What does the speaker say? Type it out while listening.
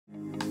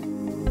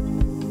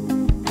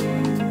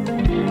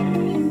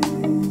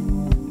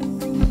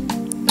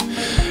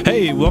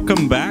Hey,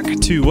 welcome back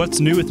to What's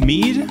New with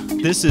Mead.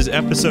 This is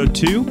episode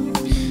 2,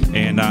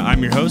 and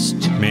I'm your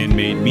host,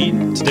 Man-Made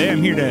Mead. Today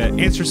I'm here to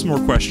answer some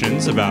more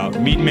questions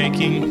about mead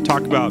making,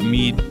 talk about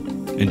mead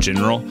in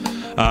general,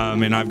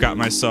 and I've got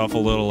myself a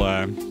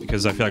little,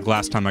 because I feel like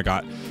last time I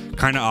got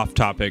kind of off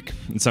topic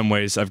in some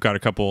ways. I've got a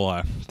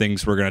couple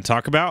things we're going to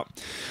talk about.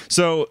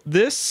 So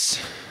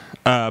this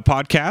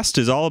podcast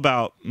is all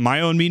about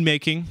my own mead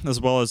making as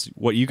well as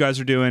what you guys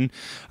are doing.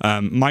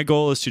 My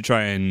goal is to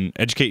try and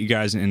educate you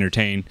guys and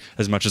entertain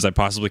as much as I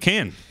possibly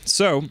can.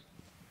 So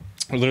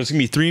there's going to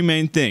be 3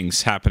 main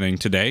things happening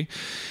today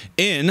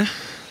in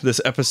this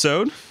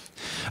episode.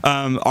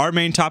 Our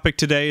main topic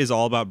today is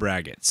all about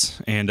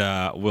braggots, and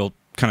we'll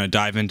kind of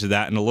dive into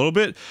that in a little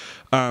bit.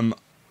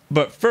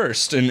 But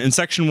first, in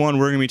section 1,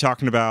 we're going to be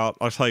talking about,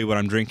 I'll tell you what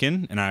I'm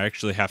drinking, and I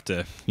actually have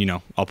to,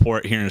 I'll pour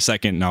it here in a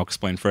second, and I'll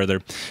explain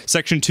further.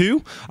 Section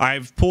 2,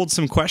 I've pulled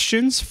some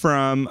questions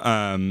from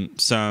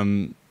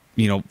some,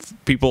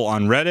 people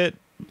on Reddit,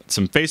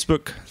 some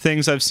Facebook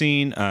things I've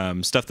seen,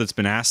 stuff that's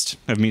been asked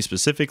of me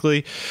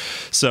specifically.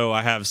 So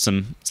I have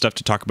some stuff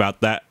to talk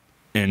about that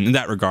in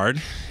that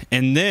regard.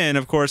 And then,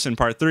 of course, in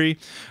part 3,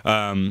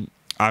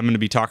 I'm going to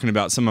be talking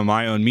about some of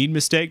my own mead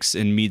mistakes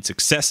and mead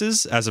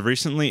successes as of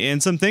recently,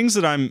 and some things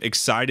that I'm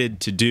excited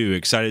to do,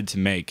 excited to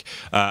make.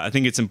 I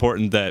think it's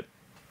important that,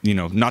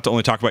 not to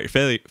only talk about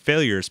your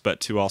failures, but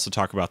to also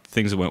talk about the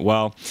things that went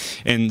well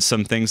and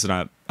some things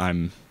that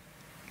I'm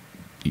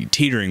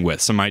teetering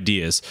with, some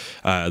ideas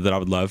that I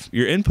would love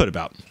your input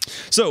about.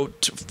 So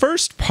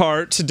first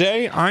part,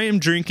 today I am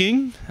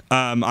drinking,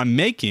 I'm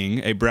making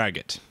a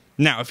braggot.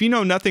 Now, if you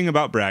know nothing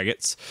about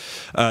braggots,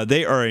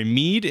 they are a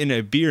mead and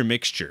a beer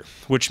mixture,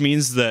 which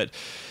means that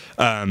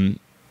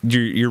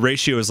your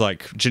ratio is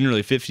like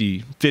generally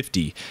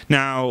 50-50.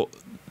 Now,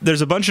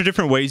 there's a bunch of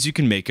different ways you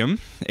can make them,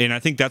 and I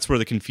think that's where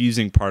the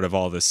confusing part of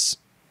all this,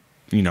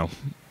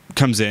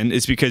 comes in,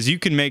 is because you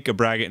can make a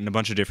braggot in a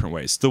bunch of different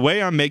ways. The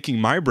way I'm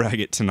making my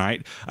braggot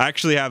tonight, I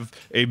actually have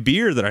a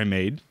beer that I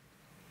made.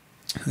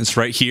 It's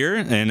right here,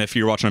 and if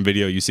you're watching on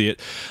video, you see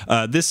it.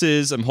 This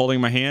is, I'm holding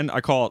in my hand,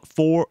 I call it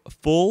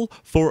full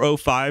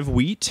 405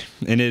 wheat,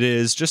 and it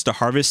is just a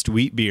harvest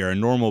wheat beer, a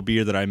normal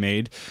beer that I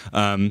made,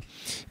 and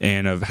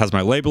it has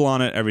my label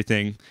on it,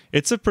 everything.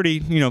 It's a pretty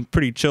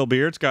chill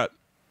beer. It's about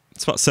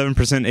 7%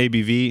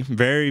 ABV,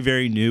 very,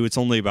 very new. It's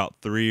only about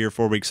 3 or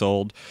 4 weeks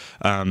old,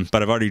 but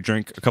I've already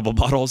drank a couple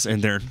bottles,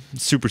 and they're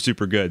super,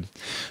 super good.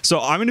 So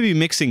I'm going to be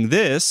mixing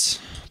this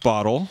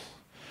bottle,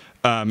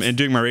 and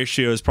doing my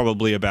ratio is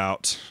probably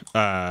about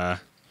like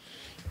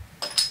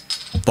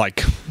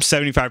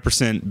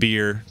 75%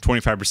 beer,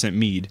 25%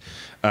 mead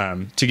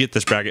to get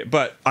this braggot.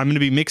 But I'm going to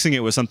be mixing it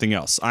with something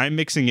else. I'm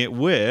mixing it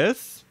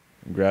with,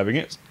 I'm grabbing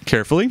it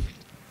carefully,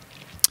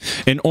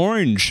 an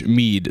orange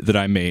mead that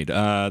I made.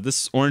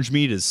 This orange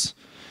mead is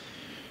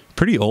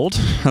pretty old.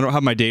 I don't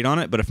have my date on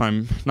it, but if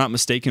I'm not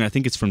mistaken, I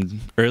think it's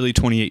from early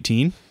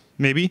 2018,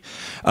 maybe.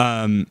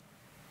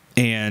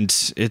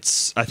 And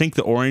I think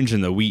the orange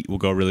and the wheat will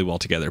go really well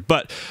together.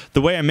 But the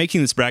way I'm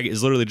making this braggot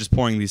is literally just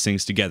pouring these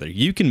things together.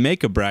 You can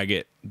make a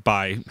braggot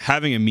by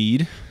having a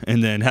mead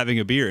and then having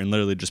a beer and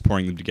literally just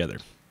pouring them together.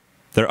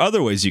 There are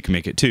other ways you can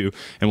make it too,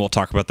 and we'll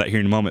talk about that here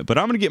in a moment. But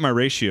I'm going to get my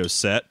ratios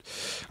set.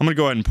 I'm going to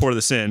go ahead and pour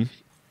this in.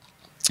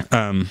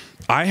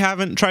 I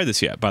haven't tried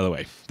this yet, by the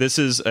way. This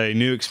is a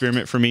new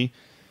experiment for me,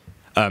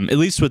 at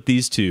least with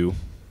these two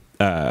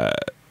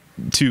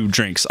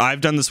drinks.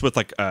 I've done this with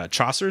like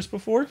Chaucer's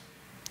before.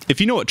 If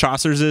you know what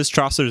Chaucer's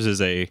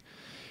is a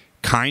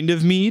kind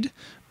of mead.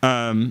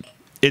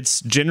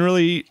 It's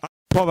generally a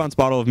 12-ounce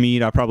bottle of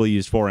mead. I probably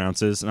used 4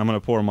 ounces, and I'm going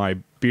to pour my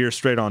beer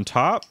straight on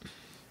top.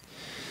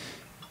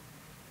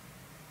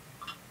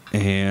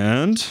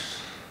 And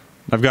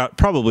I've got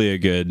probably a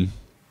good,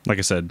 like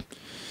I said,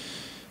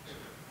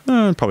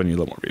 probably need a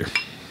little more beer.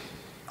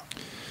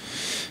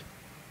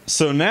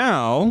 So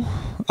now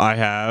I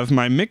have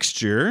my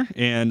mixture,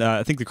 and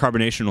I think the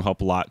carbonation will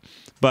help a lot.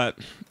 But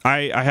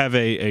I have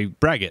a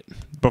braggot.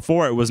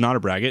 Before it was not a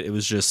braggot. It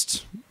was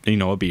just,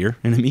 a beer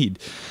and a mead.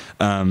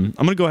 I'm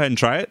going to go ahead and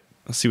try it.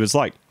 Let's see what it's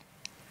like.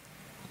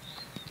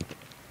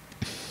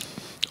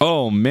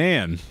 Oh,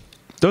 man.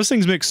 Those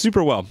things mix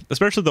super well,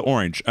 especially the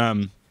orange.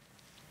 I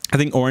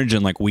think orange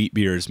and like wheat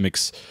beers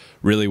mix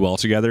really well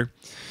together.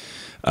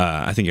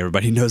 I think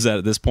everybody knows that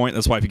at this point.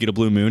 That's why if you get a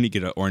Blue Moon, you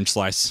get an orange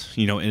slice,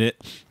 in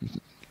it.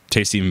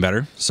 Tastes even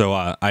better.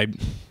 So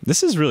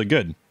this is really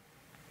good.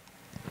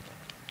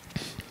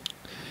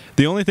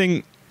 The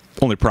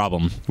only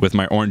problem with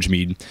my orange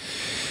mead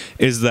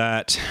is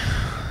that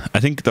I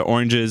think the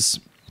oranges,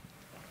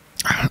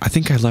 I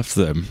think I left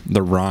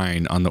the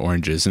rind on the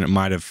oranges, and it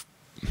might have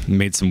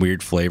made some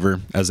weird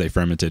flavor as they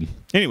fermented.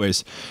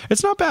 Anyways,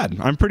 it's not bad.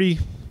 I'm pretty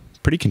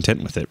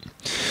content with it.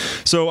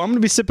 So I'm going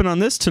to be sipping on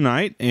this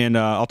tonight, and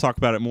I'll talk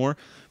about it more.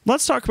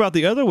 Let's talk about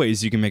the other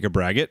ways you can make a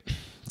braggot.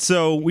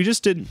 So we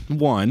just did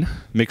one,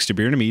 mixed a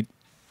beer and a mead,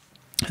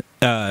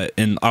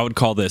 and I would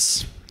call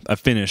this a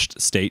finished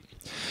state.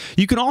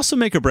 You can also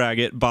make a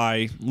braggot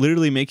by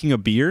literally making a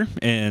beer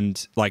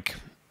and like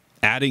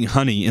adding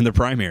honey in the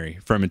primary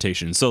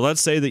fermentation. So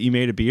let's say that you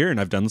made a beer, and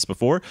I've done this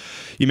before.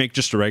 You make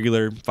just a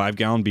regular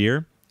 5-gallon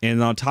beer,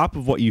 and on top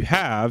of what you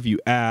have, you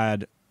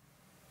add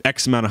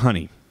X amount of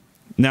honey.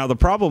 Now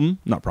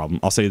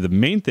I'll say the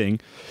main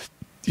thing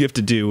you have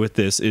to do with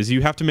this is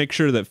you have to make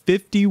sure that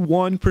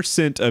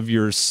 51% of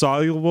your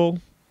soluble,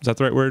 is that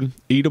the right word?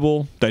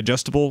 Eatable,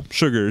 digestible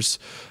sugars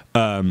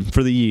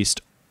for the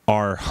yeast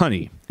are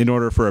honey in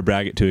order for a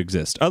braggot to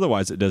exist.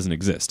 Otherwise, it doesn't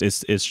exist.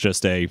 It's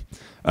just a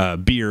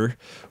beer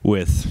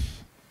with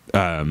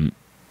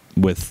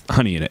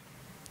honey in it.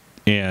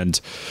 And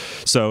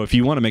so if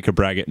you want to make a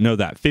braggot, know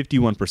that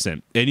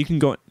 51%. And you can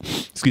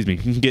you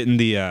can get in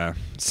the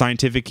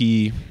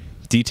scientific-y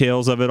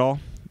details of it all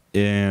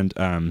and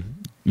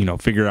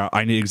figure out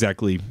I need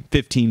exactly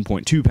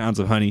 15.2 pounds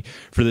of honey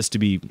for this to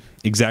be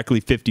exactly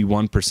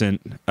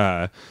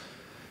 51%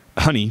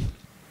 honey.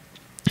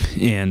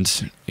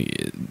 And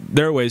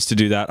there are ways to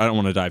do that. I don't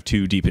want to dive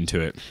too deep into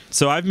it.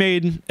 So I've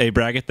made a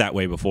braggot that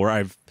way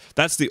before.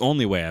 That's the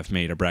only way I've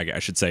made a braggot, I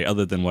should say,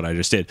 other than what I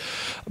just did,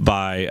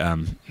 by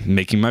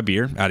making my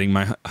beer, adding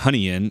my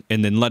honey in,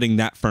 and then letting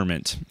that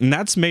ferment. And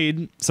that's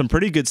made some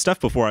pretty good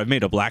stuff before. I've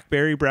made a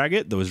Blackberry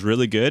braggot that was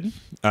really good.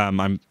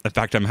 In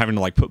fact, I'm having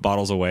to put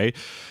bottles away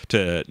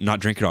to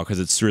not drink it all because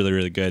it's really,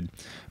 really good.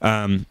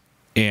 And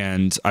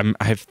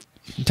I've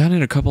done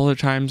it a couple other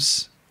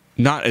times,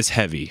 not as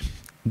heavy.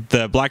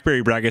 The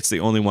Blackberry braggott's the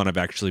only one I've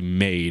actually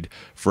made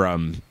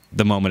from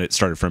the moment it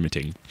started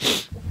fermenting.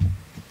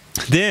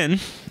 Then,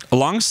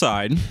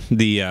 alongside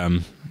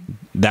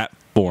that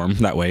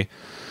way,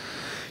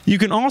 you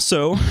can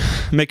also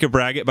make a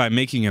braggot by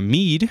making a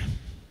mead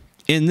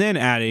and then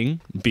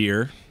adding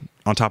beer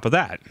on top of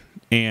that.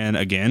 And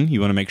again, you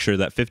want to make sure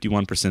that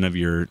 51% of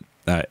your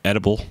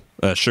edible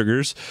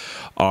sugars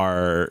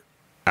are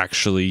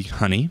actually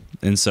honey.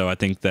 And so I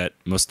think that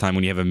most of the time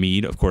when you have a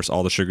mead, of course,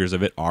 all the sugars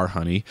of it are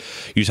honey.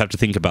 You just have to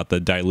think about the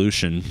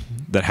dilution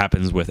that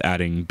happens with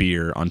adding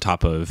beer on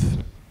top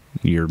of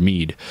your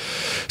mead.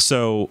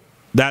 So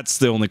that's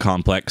the only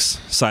complex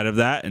side of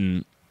that.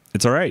 And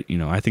it's all right.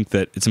 I think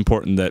that it's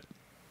important that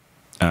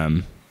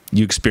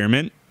you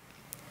experiment.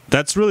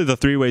 That's really the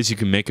 3 ways you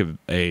can make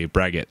a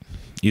braggot.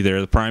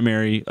 Either the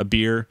primary, a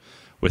beer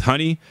with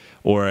honey,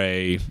 or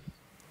a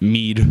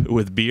mead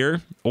with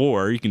beer,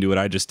 or you can do what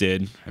I just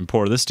did and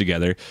pour this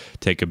together.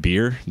 Take a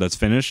beer that's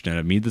finished and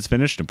a mead that's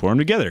finished and pour them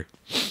together.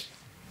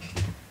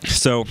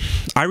 So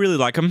I really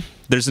like them.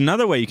 There's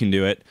another way you can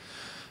do it.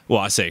 Well,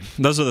 I say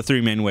those are the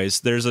 3 main ways.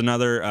 There's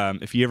another,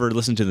 if you ever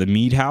listen to the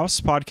Mead House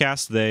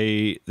podcast,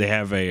 they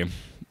have a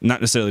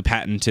not necessarily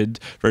patented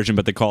version,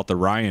 but they call it the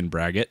Ryan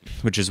braggot,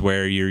 which is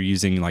where you're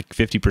using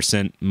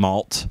 50%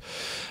 malt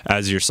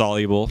as your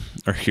soluble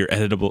or your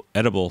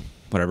edible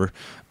whatever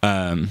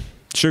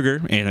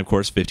sugar, and of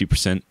course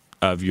 50%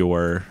 of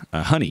your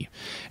honey.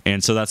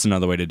 And so that's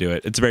another way to do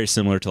it. It's very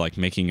similar to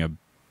making a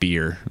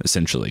beer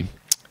essentially,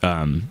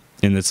 and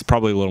it's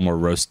probably a little more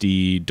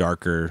roasty,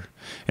 darker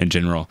in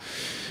general.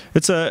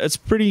 It's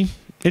pretty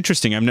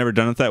interesting. I've never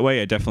done it that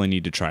way. I definitely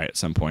need to try it at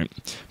some point.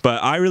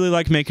 But I really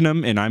like making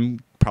them, and I'm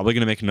probably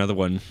going to make another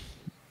one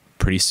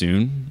pretty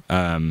soon.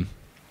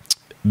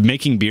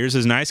 Making beers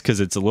is nice because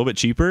it's a little bit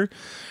cheaper.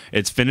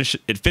 It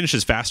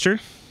finishes faster.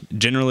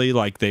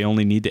 Generally, they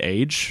only need to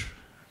age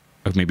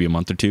maybe a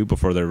month or 2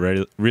 before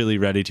they're really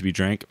ready to be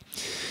drank.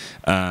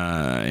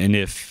 And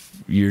if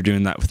you're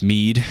doing that with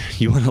mead,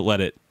 you want to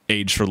let it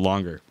age for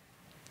longer.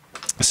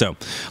 So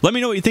let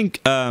me know what you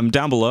think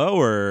down below,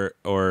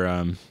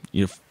 or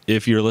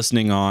if you're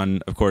listening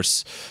on, of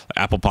course,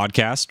 Apple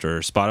Podcast or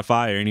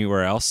Spotify or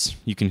anywhere else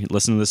you can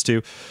listen to this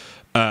to.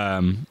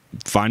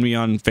 Find me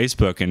on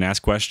Facebook and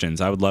ask questions.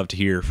 I would love to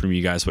hear from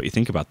you guys what you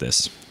think about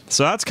this.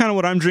 So that's kind of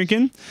what I'm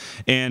drinking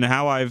and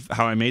how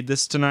I made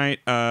this tonight.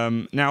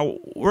 Now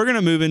we're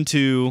gonna move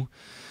into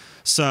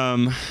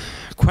some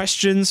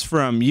questions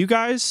from you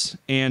guys,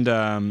 and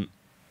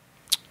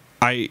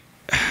I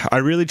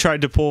really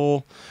tried to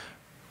pull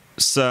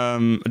just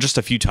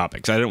a few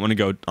topics. I didn't want to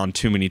go on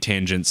too many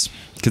tangents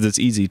because it's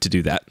easy to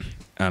do that.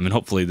 And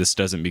hopefully this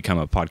doesn't become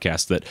a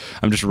podcast that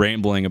I'm just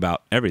rambling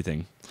about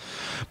everything.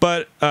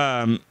 But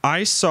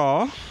I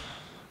saw,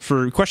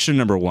 for question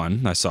number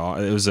 1, it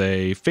was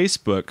a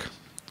Facebook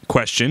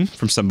question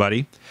from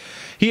somebody.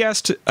 He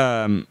asked,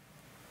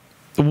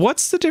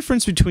 what's the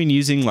difference between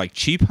using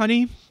cheap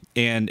honey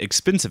and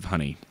expensive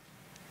honey?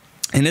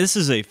 And this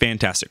is a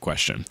fantastic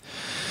question,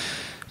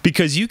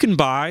 because you can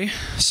buy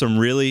some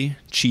really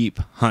cheap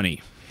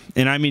honey.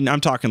 And I mean,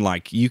 I'm talking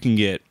you can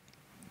get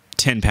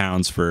 10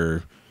 pounds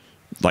for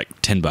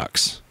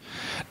 $10.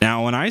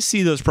 Now, when I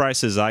see those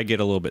prices, I get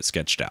a little bit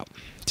sketched out,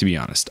 to be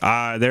honest.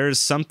 There's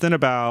something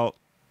about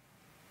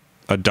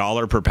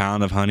 $1 per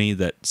pound of honey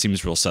that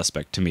seems real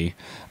suspect to me.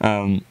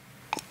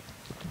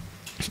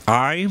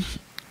 I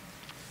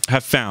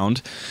have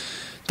found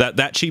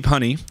that cheap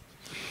honey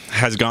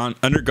has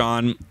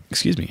undergone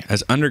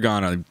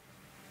a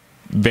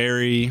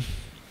very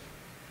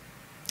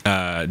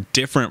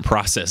different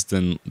process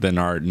than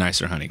our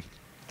nicer honey.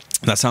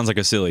 That sounds like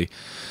a silly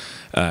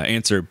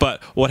answer,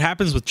 but what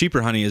happens with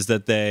cheaper honey is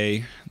that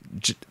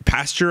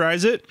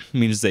pasteurize it,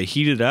 means they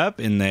heat it up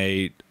and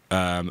they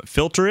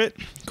filter it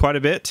quite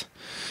a bit,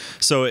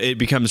 so it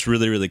becomes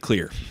really, really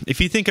clear. If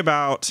you think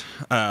about,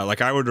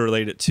 like I would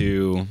relate it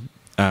to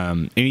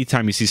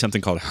anytime you see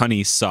something called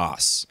honey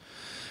sauce,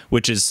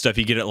 which is stuff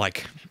you get at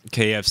like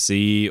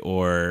KFC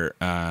or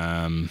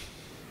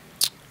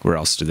where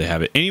else do they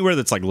have it? Anywhere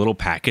that's like little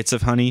packets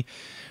of honey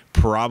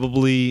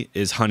probably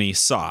is honey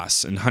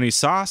sauce. And honey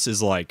sauce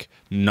is like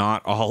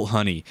not all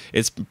honey.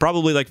 It's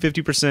probably like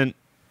 50%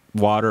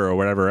 water or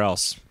whatever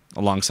else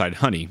alongside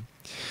honey.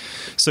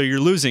 So you're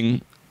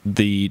losing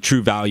the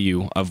true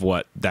value of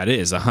what that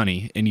is, a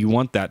honey, and you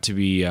want that to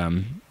be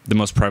the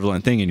most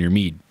prevalent thing in your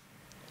mead.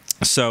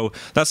 So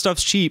that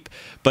stuff's cheap,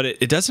 but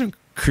it doesn't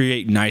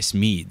create nice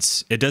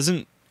meads. It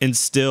doesn't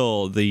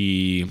instill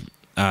the,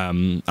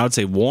 I would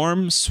say,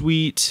 warm,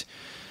 sweet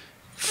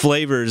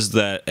flavors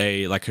that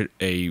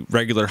a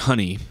regular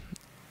honey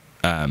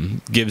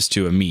gives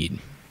to a mead.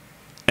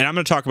 And I'm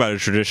going to talk about a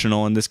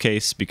traditional in this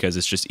case because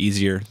it's just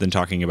easier than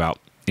talking about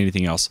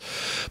anything else.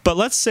 But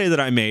let's say that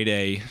I made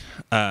a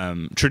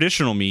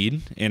traditional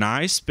mead, and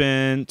I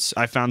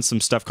found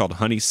some stuff called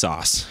honey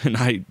sauce, and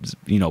I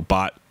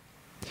bought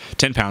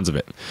 10 pounds of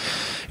it,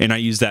 and I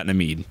used that in a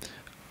mead.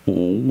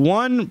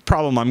 One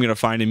problem I'm going to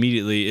find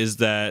immediately is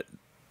that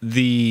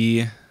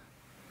the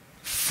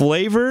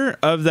flavor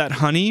of that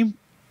honey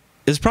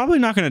is probably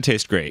not going to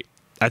taste great.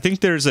 I think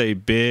there's a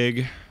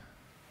big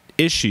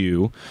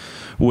issue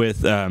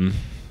with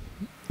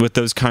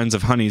those kinds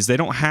of honeys. They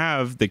don't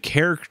have the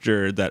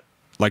character that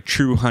like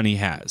true honey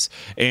has.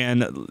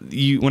 And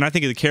when I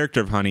think of the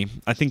character of honey,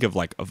 I think of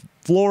like a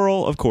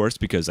floral, of course,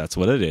 because that's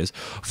what it is.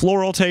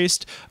 Floral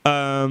taste.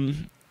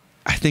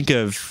 I think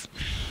of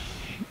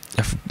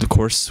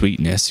course,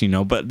 sweetness,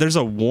 but there's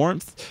a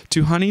warmth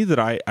to honey that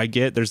I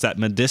get. There's that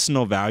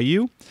medicinal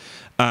value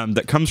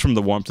that comes from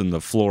the warmth and the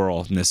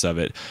floralness of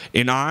it.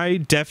 And I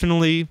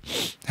definitely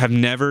have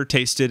never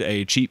tasted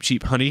a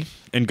cheap honey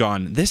and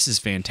gone, this is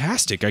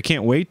fantastic. I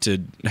can't wait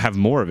to have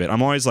more of it.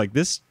 I'm always like,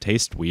 this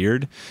tastes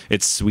weird.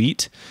 It's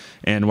sweet.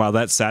 And while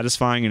that's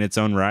satisfying in its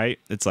own right,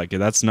 it's like,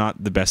 that's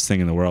not the best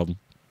thing in the world.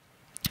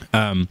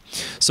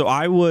 So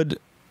I would,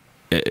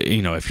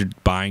 if you're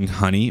buying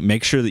honey,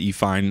 make sure that you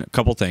find a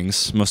couple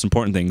things, most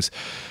important things.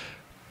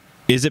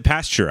 Is it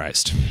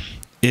pasteurized?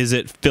 Is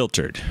it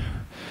filtered?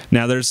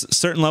 Now, there's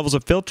certain levels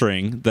of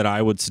filtering that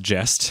I would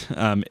suggest.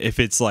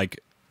 If it's like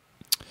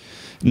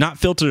not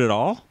filtered at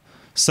all,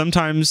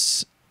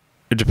 sometimes,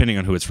 depending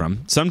on who it's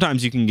from,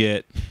 sometimes you can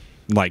get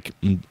like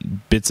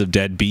bits of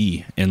dead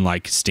bee and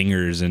like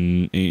stingers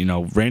and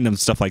random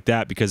stuff like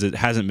that because it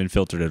hasn't been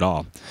filtered at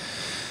all,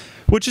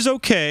 which is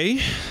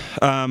okay.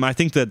 I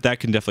think that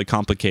can definitely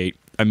complicate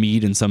a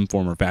mead in some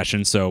form or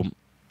fashion. So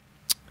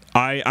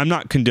I'm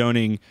not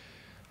condoning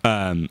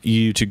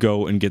you to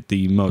go and get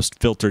the most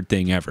filtered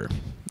thing ever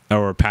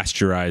or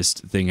pasteurized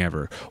thing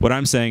ever. What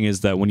I'm saying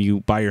is that when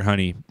you buy your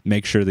honey,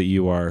 make sure that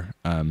you are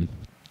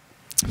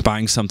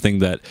buying something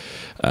that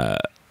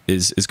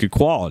is good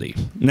quality.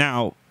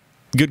 Now,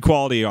 good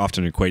quality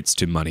often equates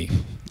to money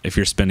if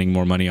you're spending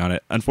more money on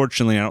it.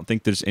 Unfortunately, I don't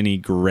think there's any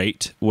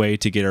great way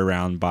to get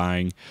around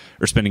buying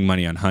or spending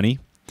money on honey.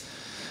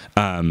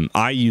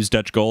 I use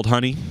Dutch Gold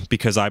honey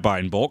because I buy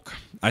in bulk.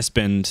 I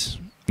spend,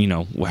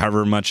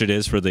 however much it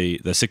is for the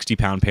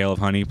 60-pound pail of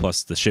honey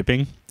plus the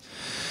shipping.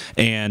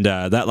 And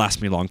that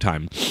lasts me a long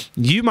time.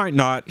 You might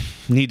not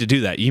need to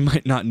do that. You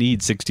might not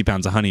need 60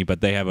 pounds of honey,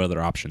 but they have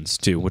other options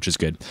too, which is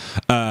good.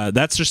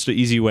 That's just an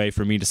easy way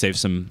for me to save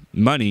some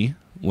money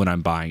when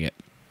I'm buying it.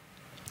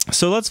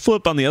 So let's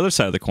flip on the other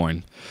side of the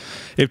coin.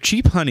 If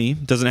cheap honey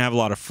doesn't have a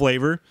lot of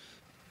flavor,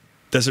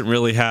 doesn't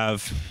really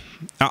have,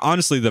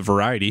 honestly, the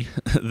variety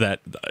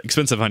that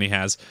expensive honey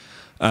has,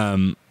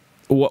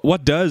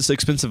 what does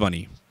expensive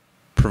honey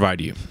provide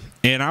you?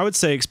 And I would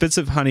say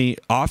expensive honey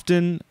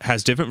often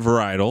has different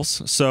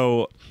varietals.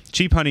 So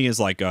cheap honey is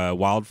like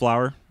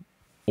wildflower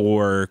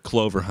or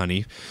clover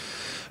honey.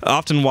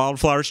 Often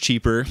wildflower is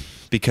cheaper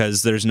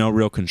because there's no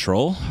real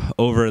control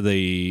over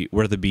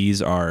where the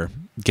bees are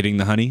getting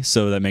the honey.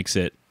 So that makes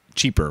it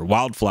cheaper.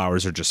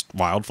 Wildflowers are just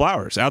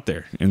wildflowers out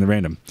there in the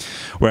random.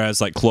 Whereas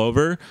like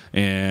clover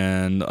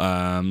and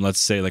let's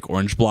say like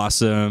orange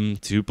blossom,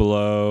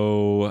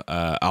 tupelo,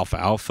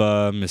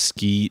 alfalfa,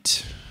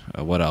 mesquite.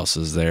 What else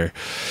is there?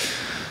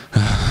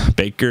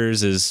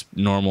 Baker's is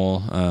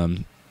normal.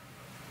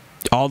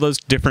 All those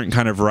different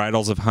kind of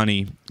varietals of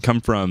honey come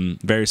from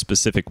very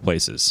specific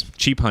places.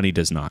 Cheap honey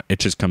does not. It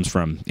just comes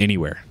from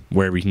anywhere,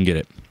 where we can get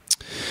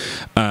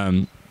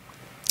it.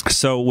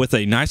 So with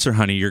a nicer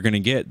honey, you're going to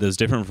get those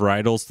different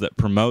varietals that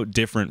promote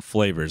different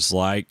flavors.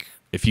 Like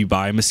if you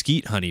buy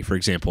mesquite honey, for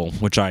example,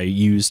 which I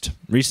used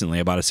recently,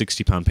 about a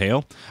 60-pound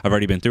pail. I've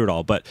already been through it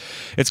all, but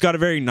it's got a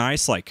very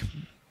nice, like,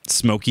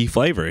 smoky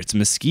flavor. It's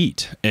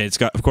mesquite. It's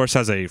got, of course,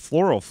 has a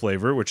floral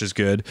flavor, which is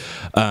good.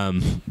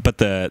 But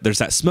there's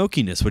that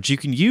smokiness, which you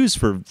can use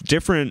for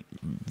different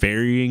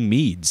varying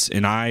meads.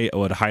 And I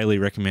would highly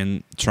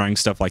recommend trying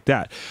stuff like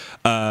that.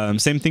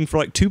 Same thing for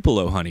like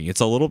Tupelo honey.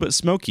 It's a little bit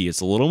smoky. It's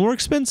a little more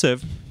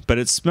expensive, but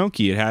it's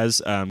smoky. It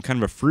has kind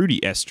of a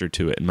fruity ester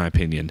to it, in my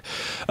opinion.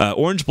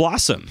 Orange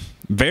blossom,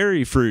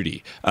 very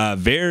fruity,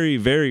 very,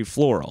 very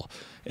floral.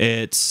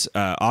 It's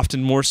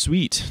often more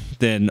sweet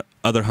than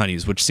other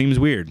honeys, which seems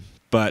weird,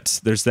 but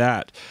there's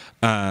that.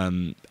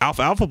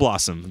 Alpha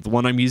blossom, the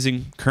one I'm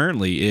using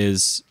currently,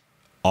 is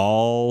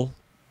all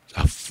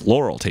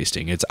floral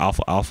tasting. It's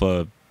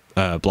alpha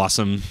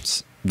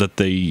blossoms that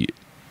the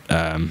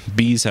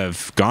bees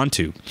have gone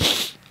to.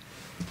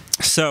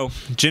 So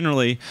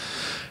generally,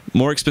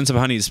 more expensive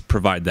honeys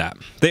provide that.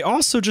 They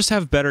also just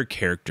have better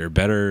character,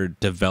 better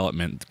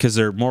development, because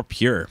they're more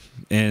pure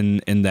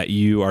in that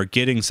you are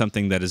getting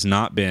something that has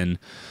not been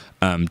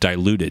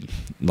diluted,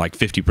 like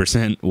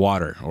 50%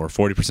 water or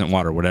 40%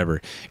 water,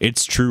 whatever.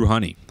 It's true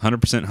honey,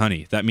 100%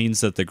 honey. That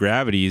means that the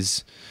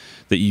gravities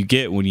that you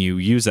get when you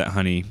use that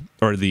honey,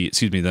 or the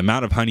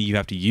amount of honey you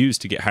have to use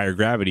to get higher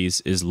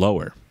gravities is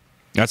lower.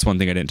 That's one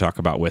thing I didn't talk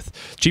about with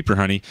cheaper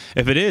honey.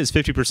 If it is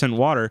 50%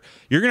 water,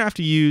 you're going to have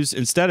to use,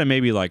 instead of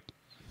maybe like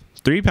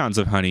 3 pounds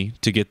of honey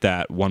to get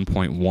that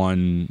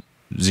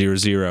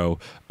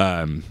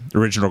 1.100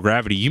 original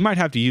gravity, you might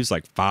have to use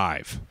like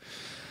 5,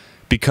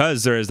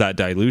 because there is that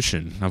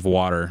dilution of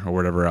water or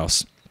whatever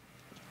else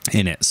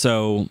in it.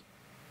 So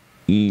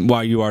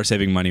while you are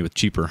saving money with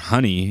cheaper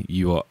honey,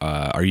 you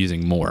are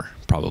using more,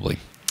 probably.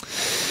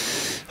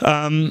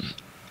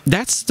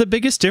 That's the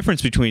biggest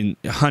difference between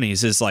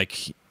honeys, is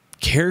like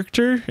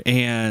character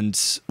and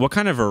what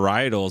kind of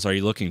varietals are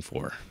you looking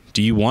for.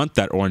 Do you want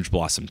that orange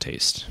blossom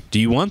taste? Do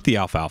you want the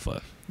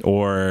alfalfa?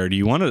 Or do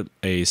you want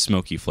a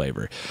smoky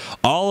flavor?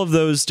 All of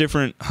those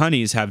different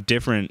honeys have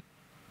different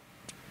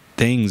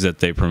things that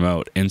they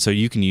promote, and so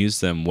you can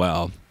use them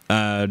well.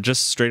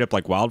 Just straight up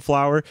like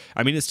wildflower,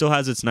 I mean, it still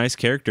has its nice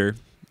character,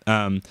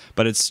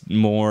 but it's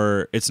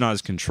not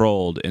as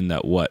controlled in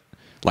that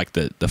like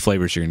the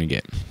flavors you're going to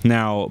get.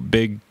 Now,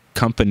 big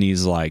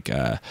companies like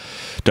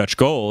Dutch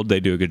Gold, they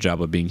do a good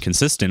job of being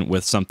consistent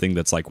with something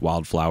that's like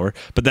wildflower,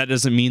 but that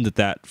doesn't mean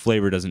that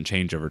flavor doesn't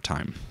change over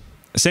time.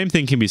 Same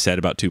thing can be said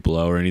about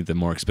Tupelo or any of the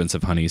more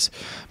expensive honeys,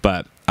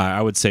 but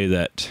I would say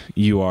that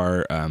you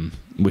are,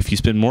 if you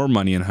spend more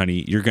money on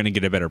honey, you're going to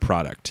get a better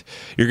product.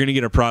 You're going to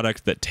get a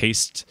product that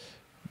tastes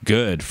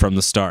good from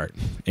the start,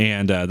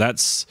 and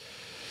that's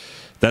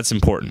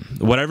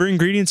important. Whatever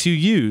ingredients you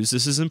use,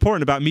 this is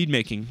important about mead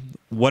making,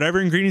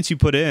 whatever ingredients you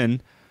put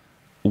in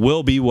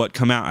will be what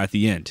come out at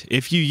the end.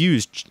 If you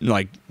use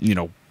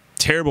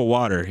terrible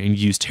water and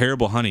use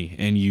terrible honey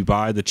and you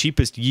buy the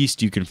cheapest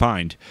yeast you can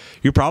find,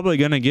 you're probably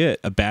going to get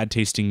a bad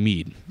tasting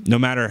mead, no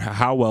matter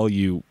how well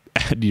you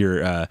add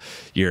your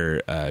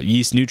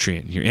yeast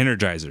nutrient, your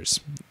energizers,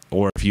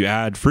 or if you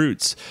add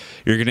fruits,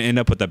 you're going to end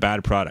up with a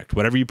bad product.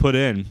 Whatever you put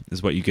in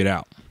is what you get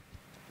out.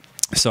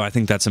 So I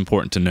think that's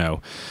important to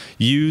know.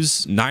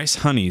 Use nice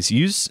honeys.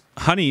 Use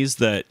honeys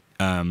that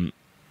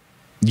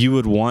you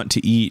would want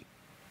to eat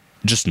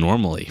just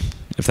normally,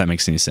 if that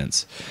makes any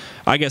sense.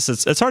 I guess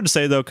it's hard to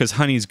say though, because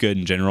honey's good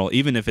in general.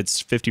 Even if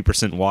it's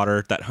 50%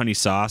 water, that honey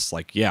sauce,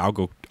 like, yeah, I'll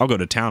go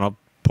to town. I'll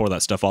pour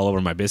that stuff all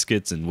over my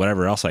biscuits and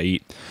whatever else I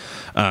eat,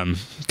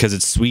 because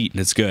it's sweet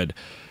and it's good.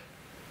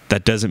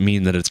 That doesn't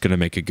mean that it's going to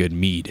make a good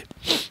mead.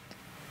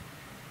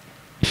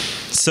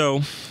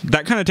 So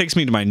that kind of takes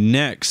me to my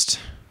next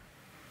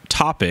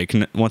topic.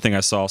 One thing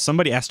I saw,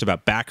 somebody asked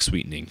about back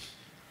sweetening.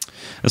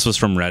 This was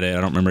from Reddit.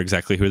 I don't remember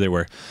exactly who they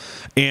were.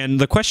 And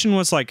the question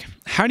was like,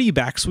 how do you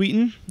back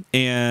sweeten?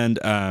 And,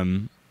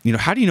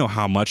 how do you know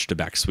how much to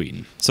back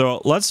sweeten?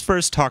 So let's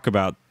first talk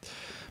about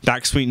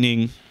back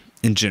sweetening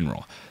in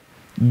general.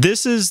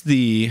 This is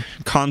the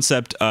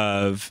concept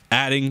of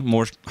adding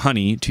more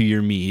honey to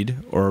your mead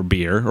or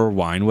beer or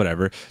wine,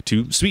 whatever,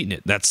 to sweeten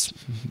it. That's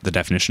the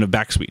definition of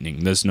back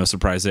sweetening. There's no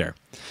surprise there.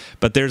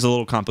 But there's a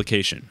little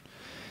complication.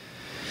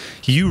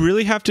 You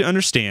really have to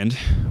understand,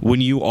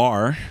 when you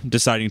are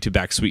deciding to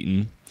back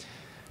sweeten,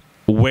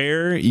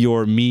 where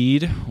your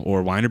mead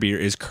or wine or beer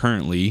is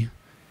currently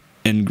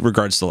in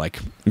regards to like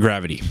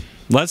gravity.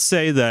 Let's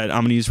say that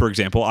I'm going to use, for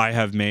example, I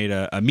have made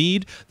a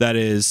mead that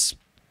is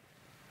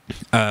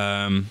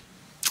the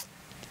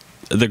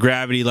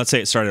gravity, let's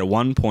say it started at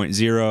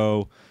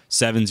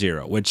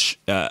 1.070, which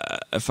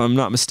if I'm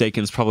not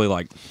mistaken is probably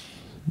like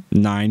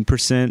 9%,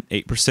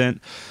 8%.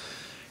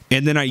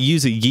 And then I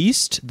use a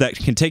yeast that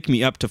can take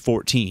me up to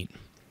 14.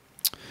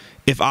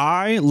 If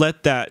I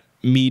let that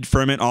mead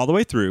ferment all the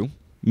way through,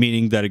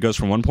 meaning that it goes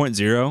from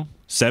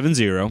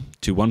 1.070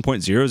 to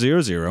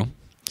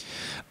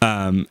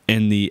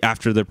 1.000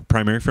 after the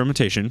primary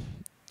fermentation,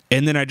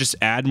 and then I just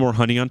add more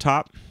honey on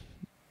top,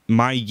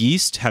 my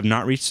yeast have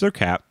not reached their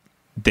cap.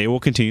 They will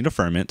continue to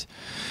ferment,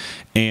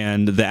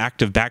 and the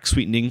act of back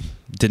sweetening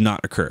did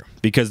not occur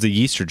because the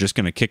yeast are just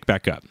going to kick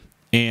back up.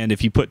 And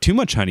if you put too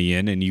much honey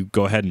in and you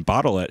go ahead and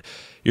bottle it,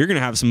 you're going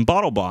to have some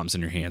bottle bombs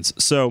in your hands.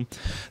 So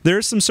there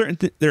are certain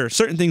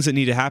things that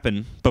need to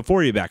happen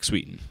before you back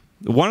sweeten.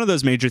 One of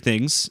those major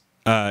things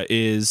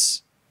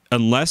is,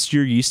 unless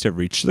your yeast have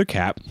reached their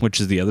cap,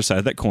 which is the other side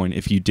of that coin,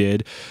 if you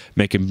did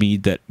make a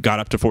mead that got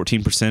up to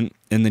 14%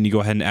 and then you go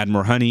ahead and add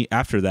more honey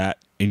after that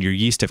and your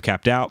yeast have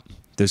capped out,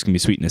 there's going to be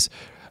sweetness.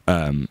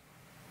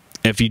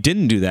 If you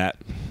didn't do that,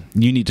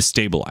 you need to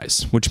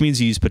stabilize, which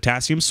means you use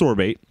potassium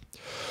sorbate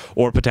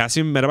or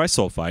potassium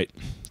metabisulfite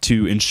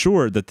to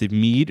ensure that the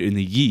mead and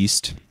the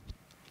yeast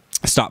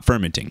stop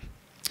fermenting.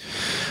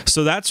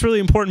 So that's really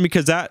important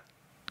because that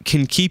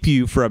can keep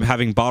you from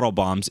having bottle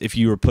bombs if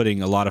you are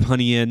putting a lot of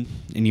honey in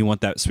and you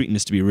want that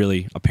sweetness to be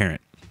really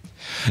apparent.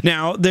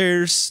 Now,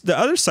 there's the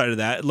other side of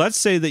that. Let's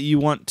say that you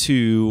want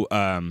to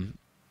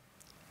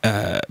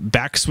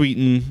back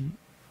sweeten.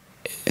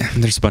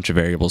 There's a bunch of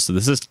variables, so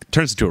this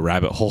turns into a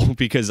rabbit hole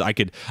because I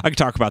could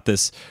talk about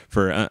this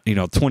for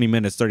 20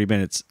 minutes, 30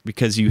 minutes,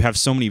 because you have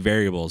so many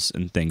variables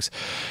and things.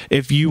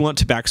 If you want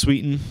to back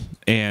sweeten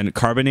and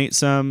carbonate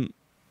some,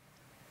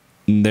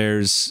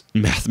 there's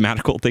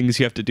mathematical things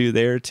you have to do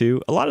there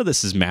too. A lot of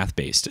this is math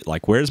based.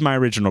 Like, where's my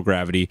original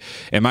gravity?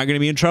 Am I going to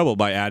be in trouble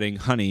by adding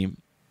honey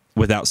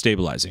without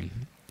stabilizing?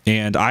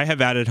 And I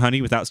have added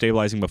honey without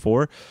stabilizing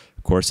before.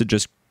 Of course,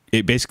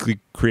 it basically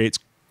creates.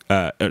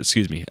 I've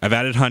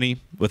added honey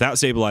without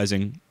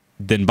stabilizing,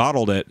 then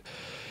bottled it,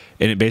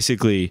 and it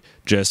basically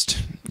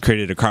just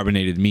created a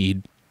carbonated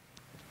mead,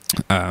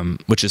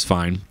 which is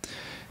fine.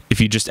 If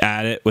you just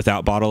add it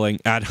without bottling,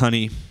 add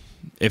honey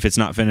if it's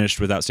not finished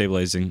without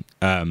stabilizing,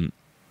 and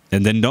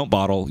then don't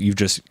bottle, you've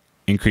just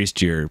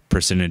increased your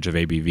percentage of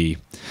ABV.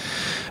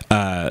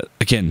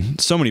 Again,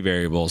 so many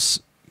variables,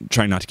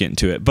 trying not to get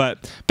into it.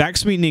 But back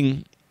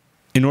sweetening,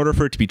 in order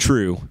for it to be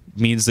true,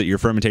 means that your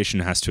fermentation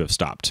has to have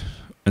stopped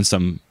in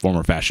some form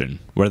or fashion,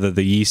 whether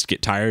the yeast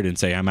get tired and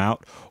say I'm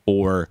out,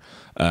 or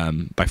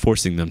by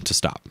forcing them to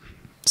stop.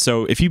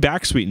 So if you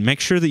back sweeten, make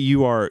sure that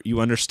you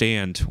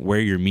understand where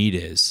your mead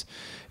is.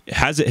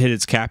 Has it hit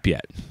its cap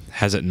yet?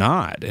 Has it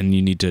not? And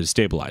you need to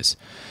stabilize.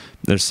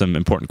 There's some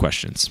important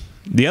questions.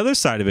 The other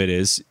side of it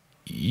is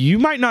you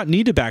might not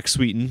need to back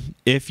sweeten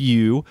if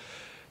you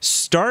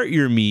start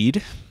your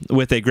mead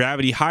with a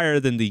gravity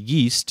higher than the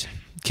yeast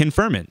can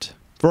ferment.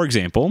 For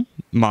example,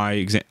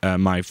 my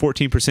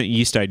 14%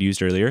 yeast I'd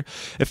used earlier,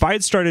 if I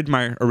had started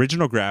my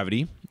original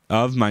gravity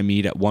of my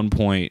mead at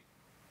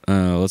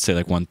let's say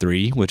like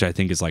 1.3, which I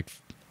think is like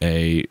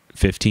a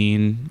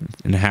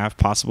 15.5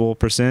 possible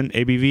percent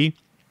ABV,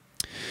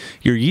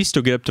 your yeast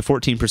will get up to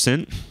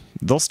 14%.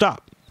 They'll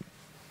stop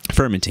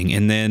fermenting,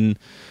 and then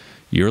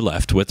you're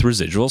left with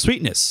residual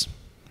sweetness.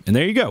 And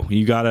there you go.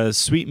 You got a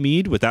sweet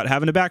mead without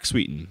having to back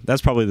sweeten.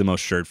 That's probably the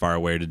most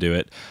surefire way to do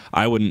it.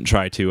 I wouldn't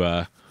try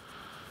to...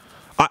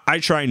 I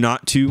try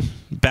not to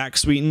back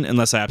sweeten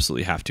unless I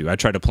absolutely have to. I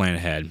try to plan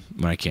ahead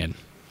when I can.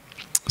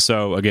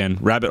 So again,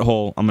 rabbit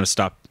hole, I'm going to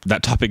stop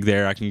that topic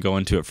there. I can go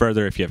into it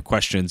further. If you have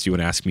questions, you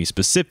want to ask me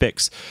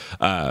specifics,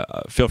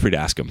 feel free to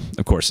ask them,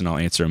 of course, and I'll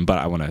answer them. But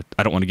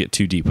I don't want to get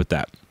too deep with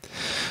that.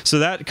 So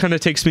that kind of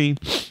takes me,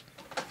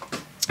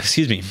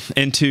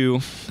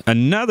 into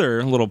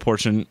another little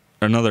portion,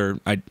 another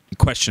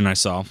question I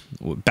saw.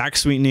 Back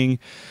sweetening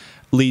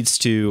leads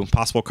to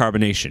possible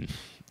carbonation.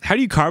 How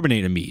do you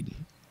carbonate a mead?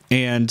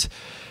 And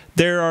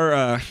there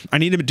are, I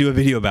need to do a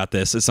video about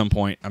this at some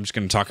point. I'm just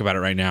going to talk about it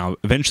right now.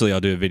 Eventually,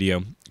 I'll do a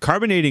video.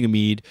 Carbonating a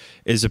mead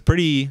is there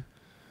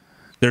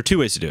are two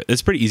ways to do it.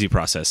 It's a pretty easy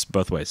process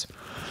both ways.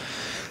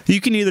 You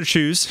can either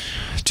choose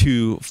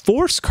to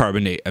force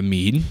carbonate a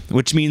mead,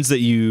 which means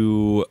that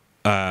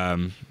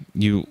when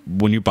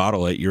you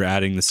bottle it, you're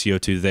adding the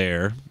CO2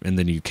 there, and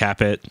then you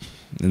cap it,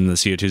 and the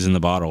CO2 is in the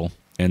bottle,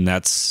 and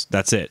that's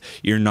it.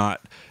 You're not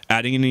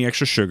adding any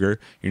extra sugar.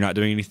 You're not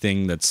doing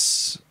anything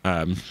that's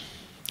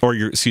or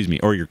you're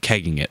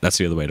kegging it. That's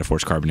the other way to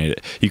force carbonate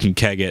it. You can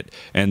keg it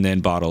and then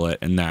bottle it,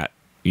 and that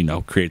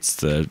creates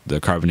the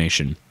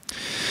carbonation.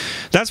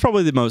 That's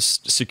probably the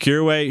most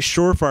secure way,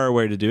 surefire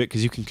way to do it,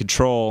 because you can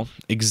control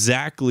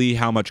exactly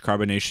how much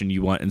carbonation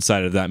you want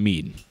inside of that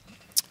mead.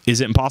 Is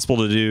it impossible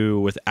to do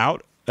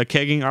without a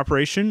kegging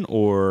operation,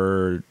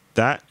 or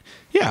that?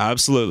 Yeah,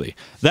 absolutely.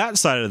 That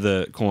side of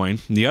the coin,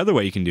 the other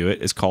way you can do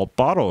it is called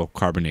bottle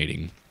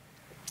carbonating.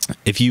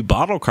 If you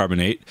bottle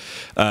carbonate,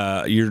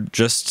 you're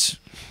just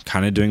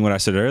kind of doing what I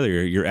said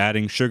earlier. You're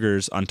adding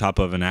sugars on top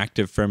of an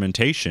active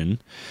fermentation,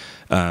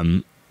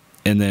 and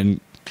then,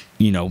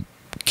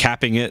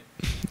 capping it,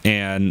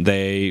 and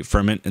they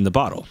ferment in the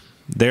bottle.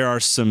 There are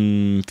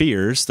some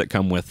fears that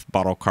come with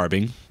bottle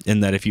carbing, in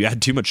that if you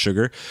add too much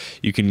sugar,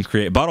 you can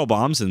create bottle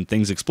bombs and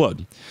things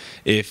explode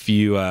if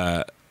you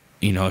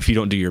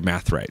don't do your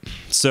math right.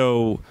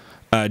 So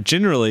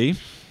generally,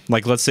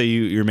 like let's say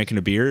you're making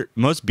a beer,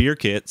 most beer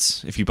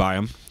kits, if you buy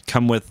them,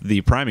 come with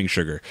the priming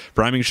sugar.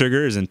 Priming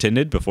sugar is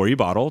intended before you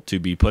bottle to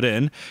be put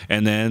in,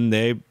 and then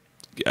the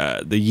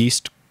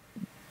yeast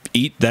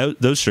eat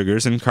those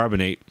sugars and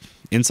carbonate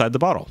inside the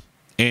bottle.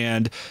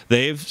 And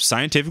they've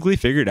scientifically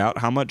figured out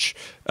how much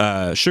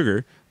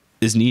sugar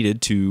is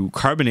needed to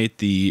carbonate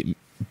the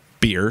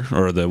beer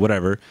or the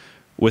whatever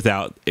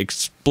without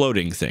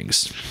exploding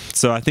things.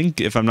 So I think,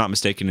 if I'm not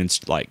mistaken,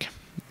 it's like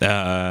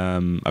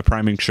a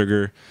priming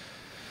sugar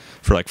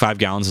for like 5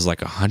 gallons is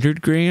like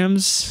 100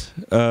 grams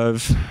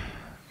of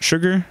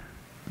sugar.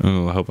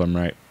 Oh, I hope I'm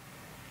right.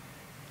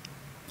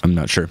 I'm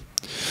not sure.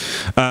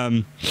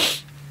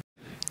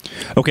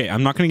 Okay,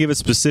 I'm not going to give a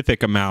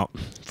specific amount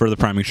for the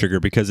priming sugar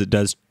because it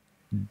does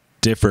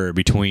differ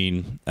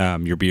between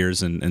your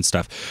beers and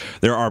stuff.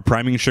 There are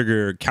priming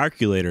sugar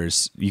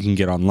calculators you can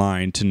get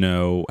online to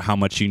know how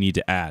much you need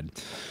to add.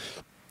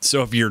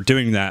 So if you're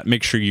doing that,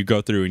 make sure you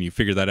go through and you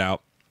figure that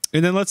out.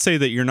 And then let's say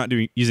that you're not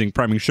using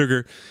priming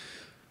sugar,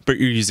 but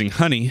you're using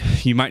honey.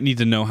 You might need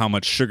to know how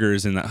much sugar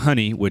is in that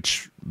honey,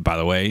 which, by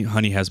the way,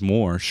 honey has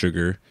more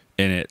sugar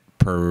in it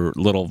per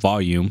little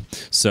volume,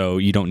 so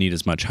you don't need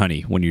as much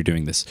honey when you're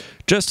doing this,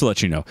 just to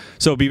let you know.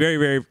 So be very,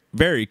 very,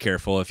 very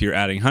careful if you're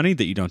adding honey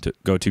that you don't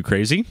go too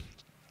crazy,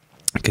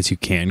 because you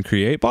can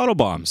create bottle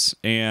bombs,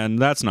 and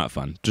that's not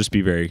fun. Just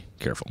be very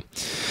careful.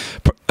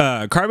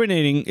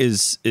 Carbonating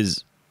is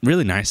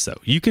really nice,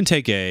 though. You can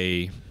take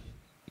a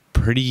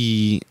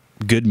pretty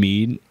good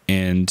mead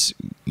and,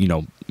 you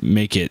know,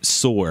 make it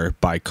sour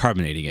by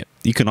carbonating it.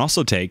 You can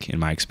also take, in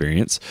my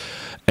experience,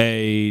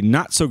 a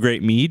not so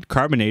great mead,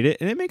 carbonate it,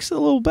 and it makes it a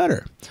little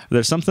better.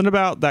 There's something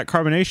about that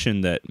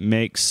carbonation that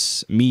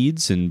makes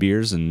meads and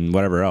beers and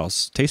whatever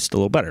else taste a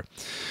little better.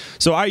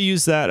 So I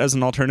use that as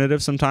an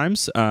alternative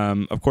sometimes.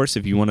 Of course,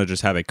 if you want to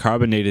just have a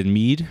carbonated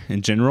mead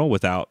in general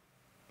without,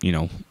 you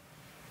know,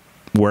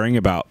 worrying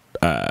about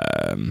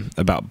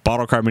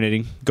bottle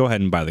carbonating, go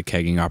ahead and buy the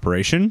kegging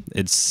operation.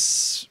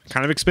 It's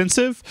kind of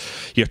expensive.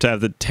 You have to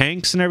have the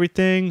tanks and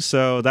everything.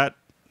 So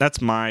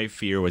that's my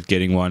fear with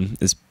getting one,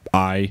 is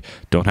I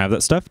don't have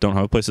that stuff, don't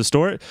have a place to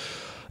store it.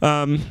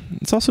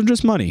 It's also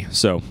just money.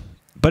 So,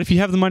 but if you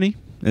have the money,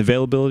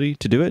 availability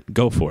to do it,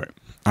 go for it.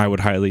 I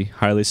would highly,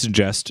 highly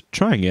suggest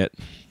trying it.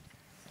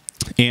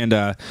 And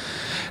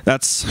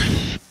that's,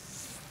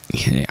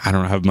 I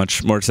don't have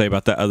much more to say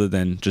about that other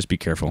than just be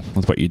careful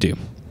with what you do.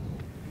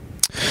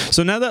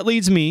 So now that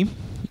leads me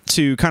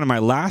to kind of my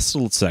last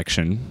little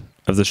section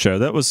of the show.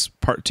 That was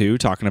part 2,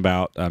 talking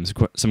about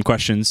some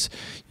questions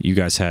you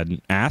guys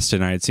had asked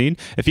and I had seen.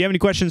 If you have any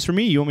questions for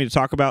me you want me to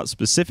talk about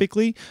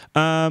specifically,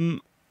 go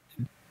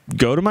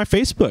to my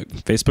Facebook,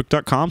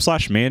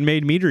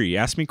 facebook.com/manmademeadery.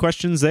 Ask me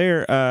questions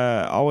there.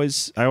 I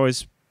always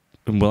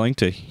am willing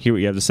to hear what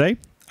you have to say.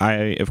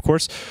 Of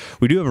course,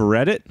 we do have a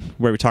Reddit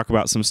where we talk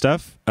about some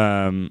stuff.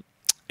 And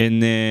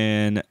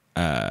then...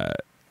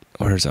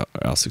 where's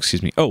else?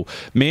 Excuse me. Oh,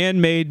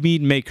 Man-Made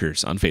Mead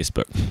Makers on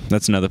Facebook.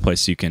 That's another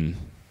place you can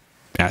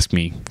ask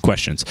me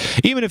questions.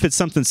 Even if it's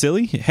something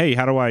silly. Hey,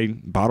 how do I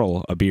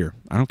bottle a beer?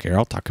 I don't care.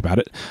 I'll talk about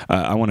it.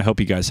 I want to help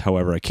you guys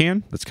however I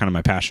can. That's kind of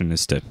my passion,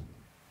 is to,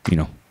 you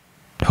know,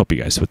 help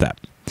you guys with that.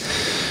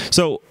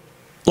 So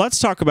let's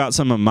talk about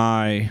some of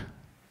my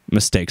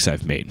mistakes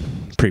I've made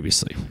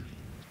previously.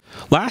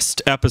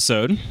 Last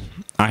episode,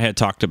 I had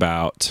talked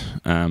about,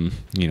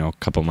 you know, a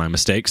couple of my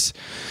mistakes.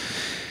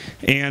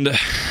 And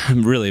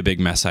really a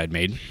big mess I'd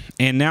made.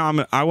 And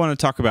now I want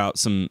to talk about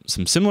some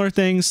similar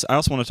things. I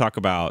also want to talk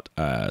about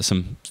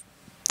some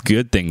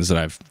good things that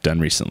I've done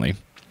recently.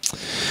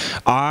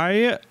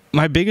 My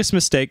biggest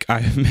mistake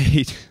I've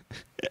made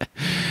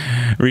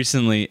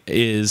recently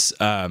is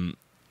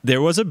there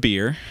was a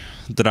beer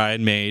that I had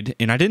made,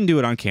 and I didn't do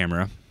it on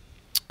camera.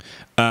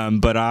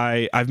 But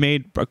I've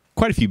made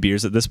quite a few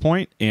beers at this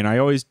point, and I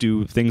always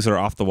do things that are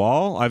off the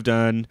wall. I've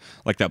done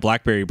like that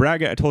Blackberry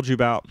Braggot I told you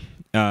about.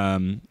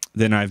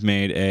 Then I've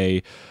made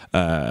a,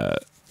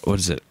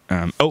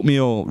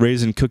 oatmeal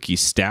raisin cookie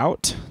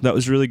stout. That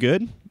was really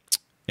good.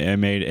 I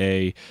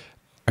made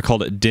I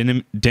called it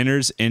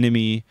Dinner's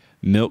Enemy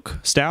Milk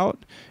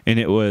Stout. And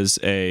it was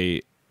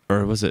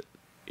Dinner's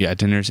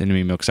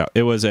Enemy Milk Stout.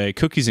 It was a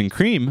cookies and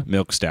cream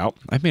milk stout.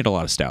 I've made a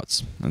lot of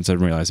stouts, as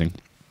I'm realizing.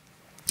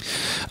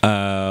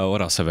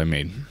 What else have I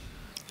made?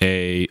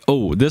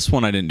 This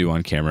one I didn't do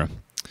on camera.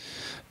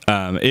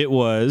 It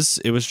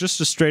was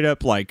just a straight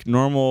up like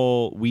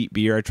normal wheat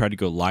beer. I tried to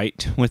go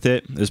light with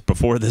it. This is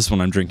before this one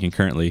I'm drinking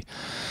currently,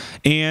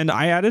 and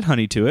I added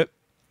honey to it.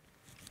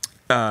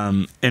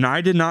 And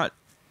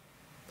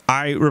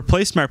I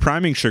replaced my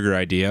priming sugar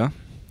idea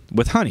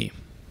with honey.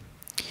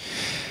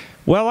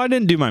 Well, I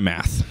didn't do my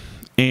math,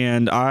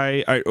 and or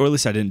at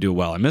least I didn't do it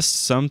well. I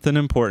missed something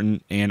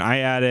important, and I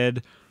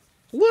added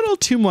a little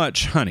too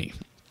much honey.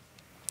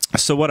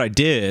 So what I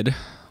did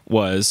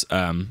was,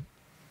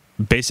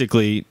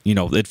 basically, you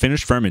know, it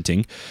finished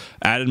fermenting,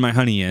 added my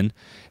honey in,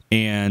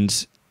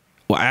 and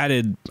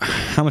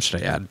how much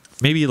did I add?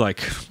 Maybe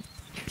like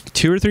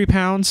 2 or 3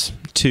 pounds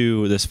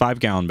to this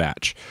 5-gallon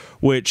batch,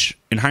 which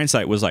in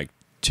hindsight was like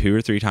 2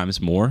 or 3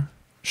 times more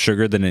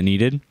sugar than it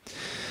needed.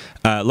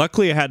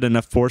 Luckily, I had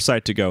enough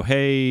foresight to go,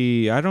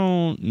 hey, I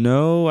don't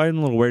know. I'm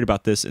a little worried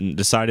about this, and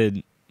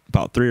decided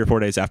about 3 or 4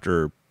 days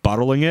after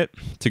bottling it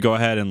to go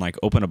ahead and like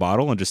open a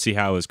bottle and just see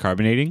how it was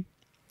carbonating.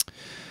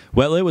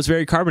 Well, it was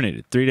very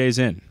carbonated 3 days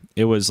in.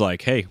 It was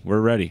like, hey,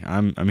 we're ready.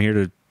 I'm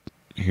here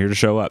to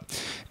show up.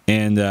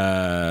 And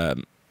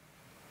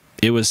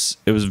it was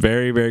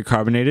very, very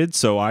carbonated.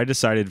 So I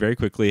decided very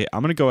quickly,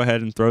 I'm going to go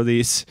ahead and throw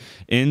these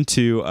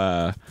into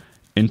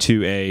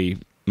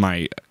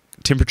my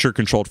temperature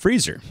controlled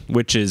freezer,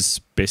 which is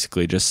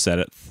basically just set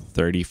at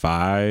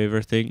 35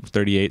 or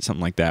 38,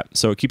 something like that.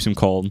 So it keeps them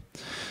cold.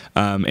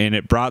 And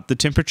it brought the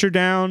temperature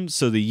down,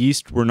 so the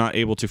yeast were not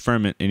able to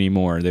ferment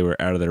anymore. They were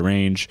out of their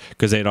range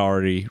because they'd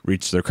already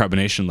reached their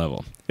carbonation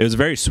level. It was a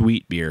very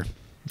sweet beer,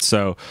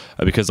 so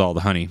because of all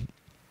the honey.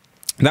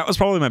 That was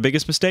probably my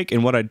biggest mistake,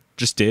 and what I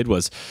just did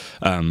was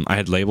I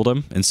had labeled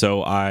them, and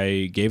so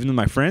I gave them to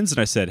my friends, and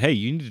I said, hey,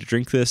 you need to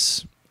drink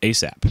this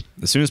ASAP,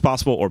 as soon as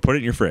possible, or put it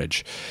in your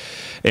fridge.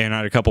 And I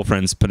had a couple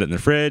friends put it in their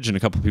fridge, and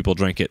a couple people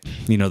drank it,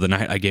 the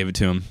night I gave it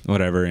to them,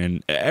 whatever,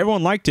 and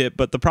everyone liked it,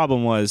 but the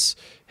problem was,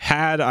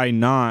 had I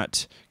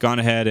not gone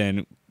ahead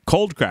and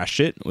cold crashed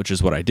it, which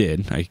is what I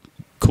did, I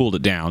cooled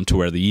it down to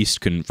where the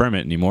yeast couldn't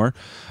ferment anymore,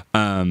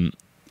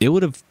 it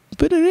would have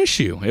been an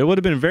issue. It would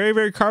have been very,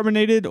 very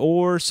carbonated,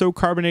 or so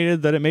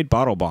carbonated that it made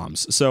bottle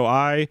bombs. So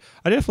I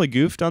definitely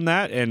goofed on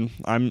that, and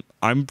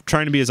I'm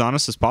trying to be as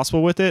honest as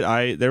possible with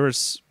it. There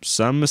was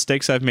some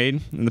mistakes I've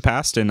made in the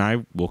past, and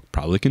I will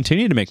probably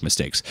continue to make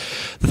mistakes.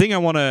 The thing I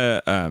want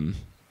to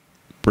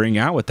bring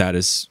out with that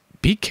is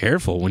be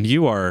careful when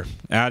you are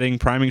adding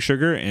priming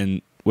sugar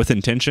and with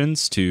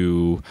intentions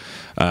to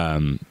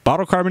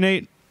bottle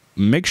carbonate.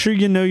 Make sure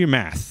you know your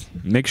math.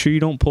 Make sure you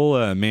don't pull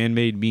a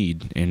man-made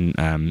mead and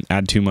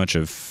add too much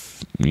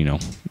of,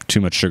 too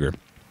much sugar.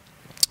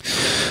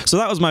 So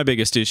that was my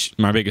biggest issue,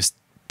 my biggest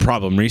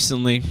problem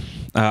recently.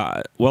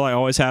 Well, I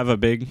always have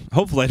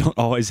hopefully I don't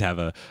always have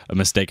a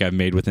mistake I've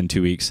made within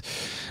 2 weeks,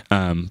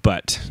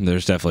 but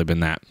there's definitely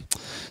been that.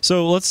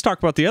 So let's talk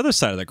about the other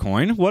side of the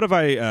coin. What do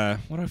I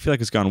feel like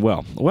has gone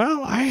well?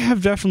 Well, I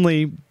have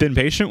definitely been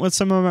patient with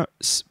some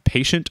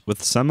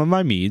of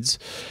my meads,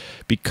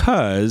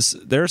 because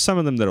there are some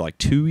of them that are like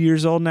 2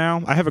 years old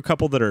now. I have a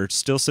couple that are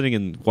still sitting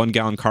in 1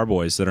 gallon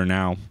carboys that are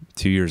now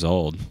 2 years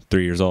old,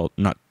 3 years old,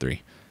 not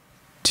 3,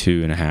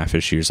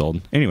 2.5-ish years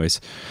old. Anyways,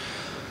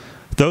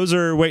 those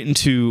are waiting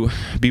to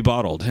be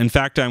bottled. In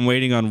fact, I'm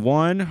waiting on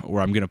one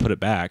where I'm going to put it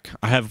back.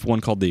 I have one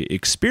called the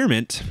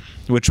Experiment,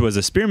 which was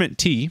a spearmint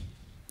tea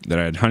that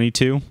I had honey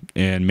to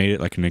and made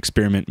it like an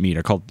experiment mead.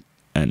 I called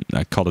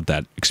it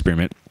that,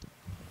 Experiment.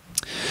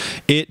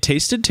 It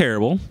tasted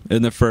terrible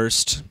in the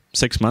first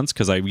 6 months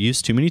because I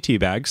used too many tea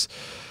bags.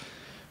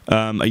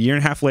 A year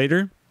and a half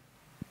later,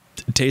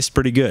 it tastes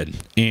pretty good.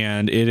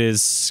 And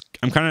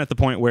I'm kind of at the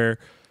point where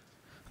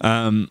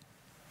I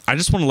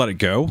just want to let it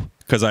go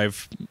because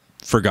I've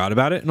forgot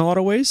about it in a lot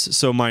of ways.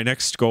 So my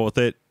next goal with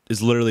it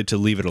is literally to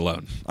leave it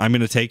alone. I'm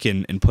going to take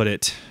and put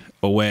it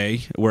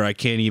away where I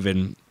can't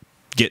even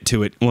get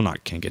to it. Well,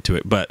 can't get to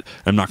it, but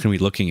I'm not going to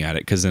be looking at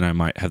it because then I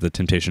might have the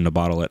temptation to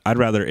bottle it. I'd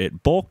rather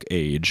it bulk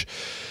age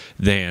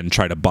than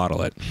try to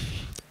bottle it.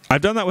 I've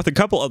done that with a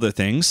couple other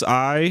things.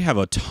 I have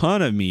a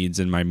ton of meads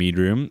in my mead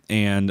room,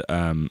 and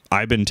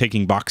I've been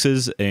taking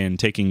boxes and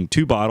taking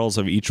 2 bottles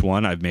of each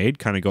one I've made,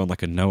 kind of going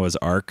like a Noah's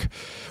Ark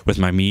with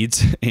my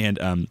meads,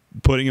 and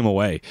putting them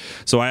away.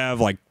 So I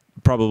have like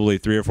probably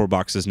 3 or 4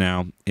 boxes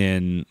now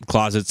in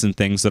closets and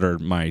things that are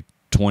my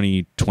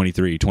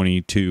 23,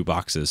 22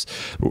 boxes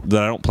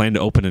that I don't plan to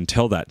open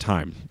until that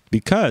time,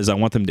 because I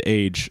want them to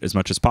age as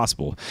much as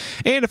possible.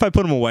 And if I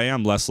put them away,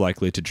 I'm less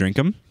likely to drink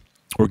them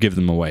or give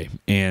them away.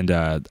 And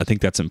I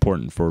think that's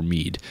important for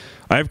mead.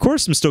 I, of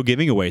course, am still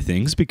giving away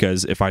things,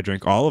 because if I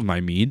drink all of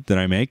my mead that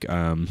I make,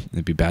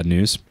 it'd be bad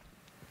news.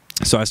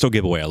 So I still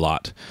give away a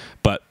lot,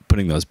 but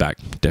putting those back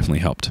definitely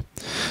helped.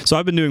 So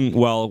I've been doing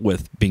well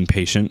with being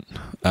patient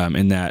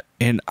in that.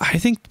 And I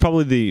think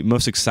probably the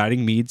most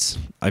exciting meads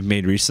I've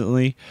made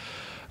recently,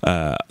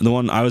 the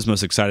one I was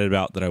most excited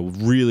about that I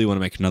really want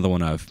to make another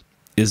one of,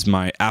 is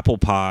my apple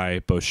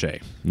pie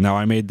Bochet. Now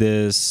I made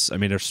a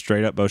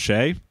straight up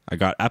Bochet. I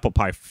got apple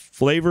pie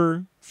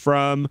flavor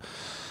from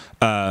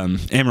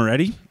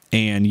Amaretti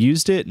and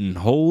used it, and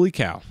holy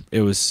cow,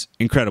 it was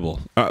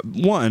incredible.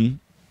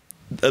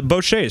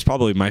 Bochet is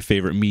probably my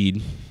favorite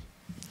mead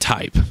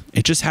type.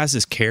 It just has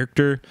this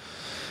character,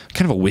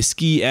 kind of a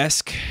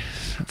whiskey-esque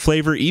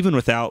flavor, even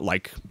without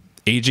like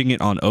aging it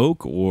on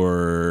oak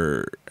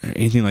or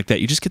anything like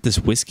that. You just get this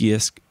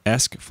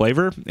whiskey-esque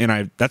flavor,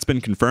 and that's been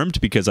confirmed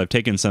because I've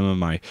taken some of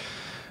my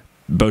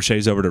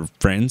Bochets over to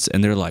friends,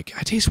 and they're like,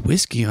 I taste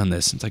whiskey on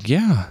this. It's like,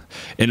 yeah.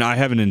 And I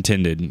haven't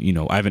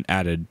I haven't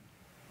added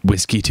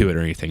whiskey to it or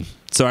anything.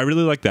 So I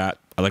really like that.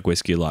 I like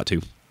whiskey a lot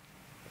too.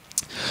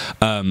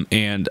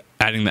 And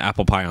adding the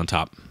apple pie on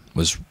top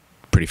was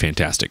pretty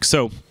fantastic.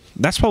 So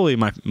that's probably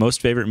my most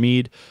favorite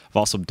mead. I've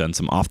also done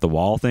some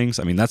off-the-wall things.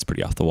 I mean, that's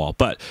pretty off-the-wall.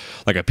 But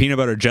like a peanut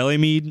butter jelly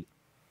mead,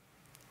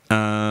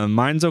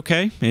 mine's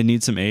okay. It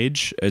needs some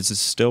age. It's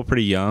still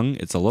pretty young.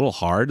 It's a little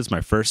hard. It's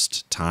my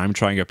first time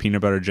trying a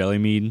peanut butter jelly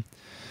mead.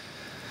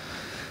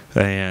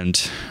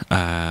 And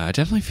I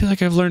definitely feel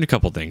like I've learned a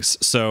couple things.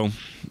 So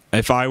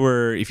if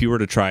you were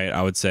to try it,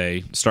 I would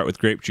say start with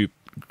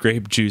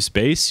grape juice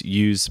base,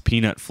 use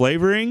peanut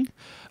flavoring,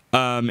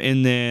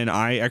 and then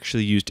I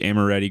actually used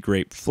Amaretti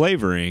grape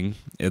flavoring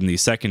in the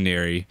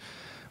secondary,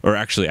 or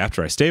actually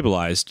after I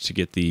stabilized, to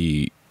get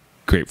the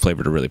grape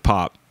flavor to really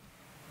pop.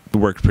 It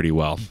worked pretty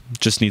well.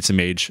 Just needs some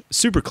age.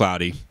 Super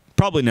cloudy.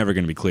 Probably never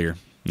going to be clear.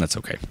 And that's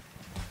okay.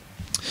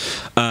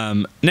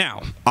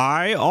 Now,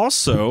 I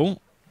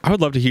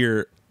would love to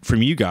hear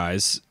from you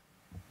guys.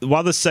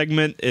 While this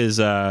segment is,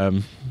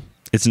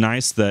 it's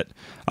nice that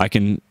I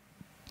can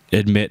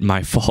admit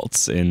my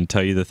faults and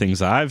tell you the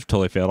things I've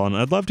totally failed on.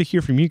 I'd love to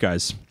hear from you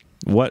guys.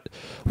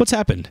 What's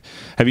happened?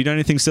 Have you done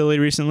anything silly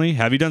recently?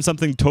 Have you done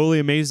something totally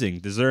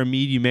amazing? Is there a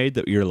mead you made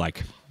that you're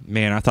like,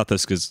 man, I thought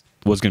this was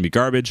going to be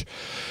garbage,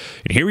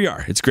 and here we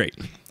are. It's great.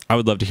 I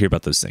would love to hear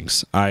about those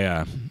things.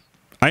 I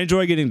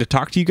enjoy getting to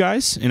talk to you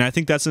guys, and I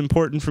think that's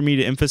important for me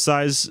to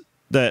emphasize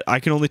that I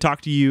can only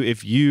talk to you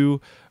if you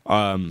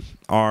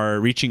are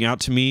reaching out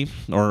to me,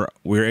 or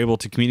we're able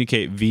to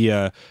communicate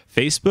via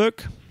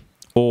Facebook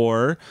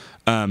or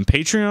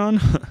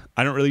Patreon.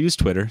 I don't really use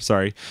Twitter,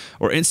 sorry,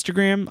 or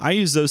Instagram. I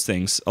use those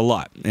things a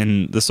lot,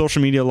 and the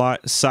social media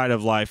side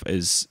of life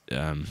is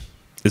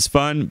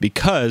fun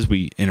because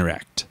we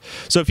interact.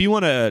 So if you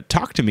want to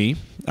talk to me,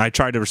 I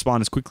try to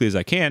respond as quickly as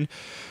I can.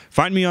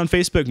 Find me on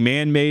Facebook,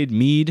 Man-Made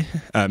Mead,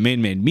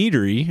 Man-Made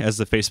Meadery as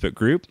the Facebook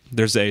group.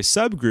 There's a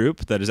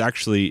subgroup that is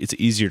actually, it's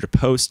easier to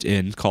post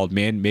in, called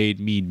Man-Made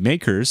Mead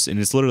Makers, and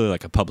it's literally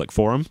like a public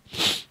forum.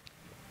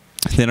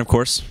 Then, of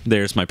course,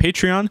 there's my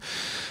Patreon.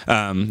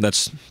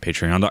 That's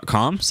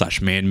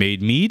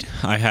patreon.com/manmademead.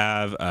 I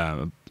have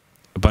a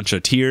bunch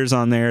of tiers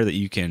on there that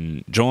you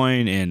can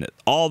join, and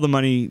all the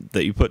money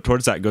that you put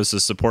towards that goes to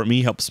support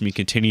me, helps me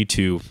continue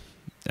to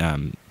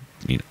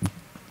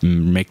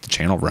make the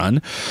channel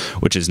run,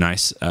 which is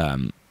nice.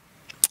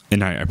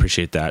 And I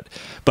appreciate that.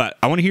 But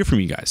I want to hear from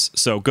you guys.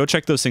 So go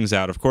check those things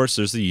out. Of course,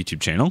 there's the YouTube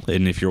channel.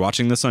 And if you're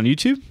watching this on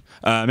YouTube,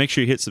 make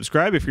sure you hit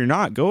subscribe. If you're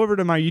not, go over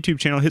to my YouTube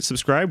channel, hit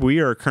subscribe. We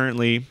are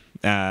currently,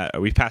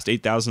 we've passed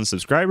 8,000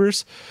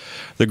 subscribers.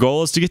 The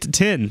goal is to get to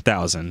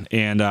 10,000.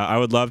 And I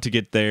would love to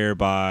get there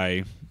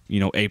by,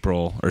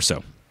 April or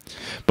so.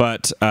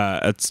 But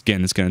it's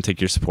going to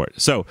take your support.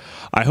 So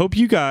I hope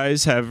you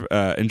guys have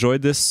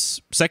enjoyed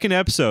this second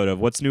episode of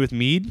What's New with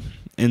Mead.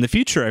 In the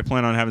future, I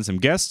plan on having some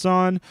guests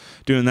on,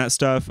 doing that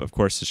stuff. Of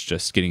course, it's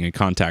just getting in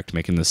contact,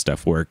 making this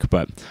stuff work,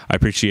 but I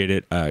appreciate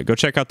it. Go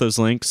check out those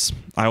links.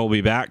 I will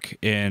be back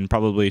in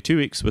probably 2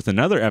 weeks with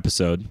another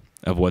episode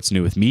of What's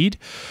New with Mead.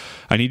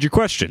 I need your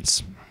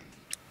questions.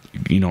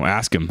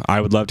 Ask them.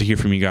 I would love to hear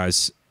from you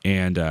guys,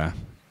 and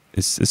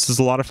this is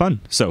a lot of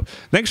fun. So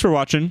thanks for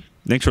watching.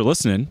 Thanks for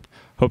listening.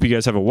 Hope you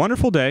guys have a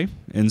wonderful day.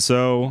 And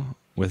so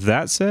with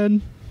that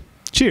said,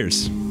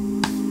 cheers.